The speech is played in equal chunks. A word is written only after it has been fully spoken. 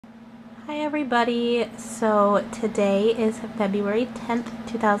Hi everybody, so today is February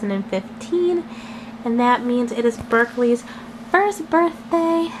 10th, 2015, and that means it is Berkleigh's first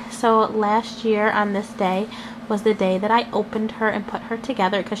birthday. So last year on this day was the day that I opened her and put her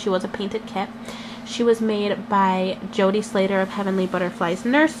together because she was a painted kit. She was made by Jody Slater of Heavenly Butterflies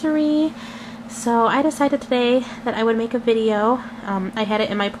Nursery. So I decided today that I would make a video. I had it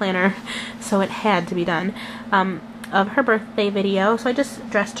in my planner, so it had to be done. Of her birthday video. So I just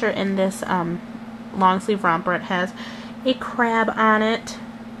dressed her in this long sleeve romper. It has a crab on it,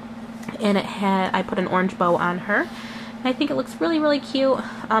 and I put an orange bow on her. And I think it looks really cute.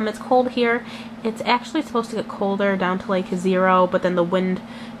 It's cold here. It's actually supposed to get colder down to like 0, but then the wind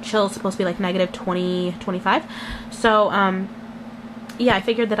chill is supposed to be like negative 20, 25. So yeah, I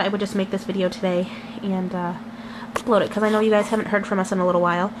figured that I would just make this video today and upload it because I know you guys haven't heard from us in a little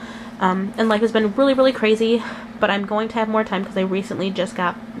while. And life has been really crazy, but I'm going to have more time because I recently just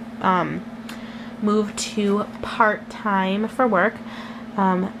got moved to part-time for work.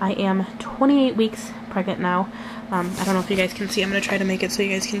 I am 28 weeks pregnant now. I don't know if you guys can see. I'm going to try to make it so you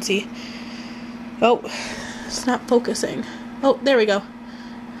guys can see. Oh, it's not focusing. Oh, there we go.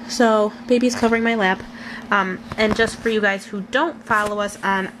 So, baby's covering my lap. And just for you guys who don't follow us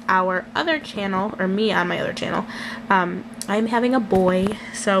on our other channel, or me on my other channel, I'm having a boy,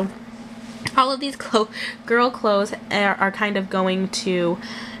 so all of these girl clothes are kind of going to,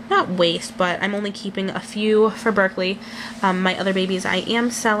 not waste, but I'm only keeping a few for Berkleigh. My other babies I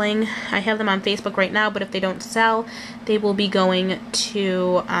am selling. I have them on Facebook right now, but if they don't sell, they will be going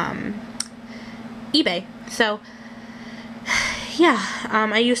to eBay. So yeah,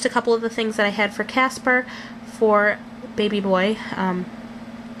 I used a couple of the things that I had for Casper for baby boy,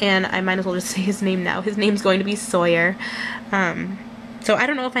 and I might as well just say his name now. His name's going to be Sawyer. So I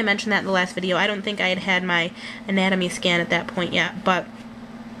don't know if I mentioned that in the last video. I don't think I had my anatomy scan at that point yet, but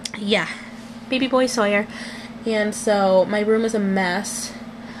yeah, baby boy Sawyer. And so my room is a mess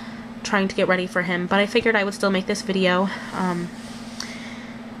trying to get ready for him, but I figured I would still make this video.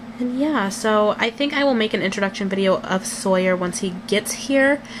 And yeah, so I think I will make an introduction video of Sawyer once he gets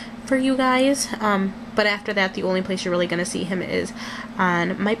here for you guys. But after that, the only place you're really going to see him is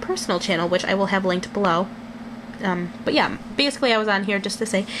on my personal channel, which I will have linked below. But yeah, basically I was on here just to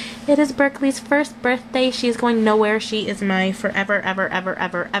say it is Berkleigh's first birthday. She is going nowhere. She is my forever,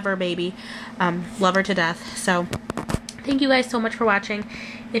 ever baby. Love her to death. So thank you guys so much for watching.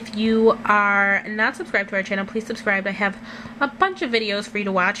 If you are not subscribed to our channel, please subscribe. I have a bunch of videos for you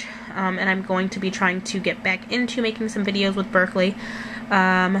to watch, and I'm going to be trying to get back into making some videos with Berkleigh.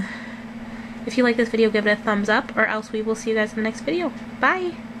 If you like this video, give it a thumbs up, or else we will see you guys in the next video.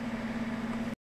 Bye!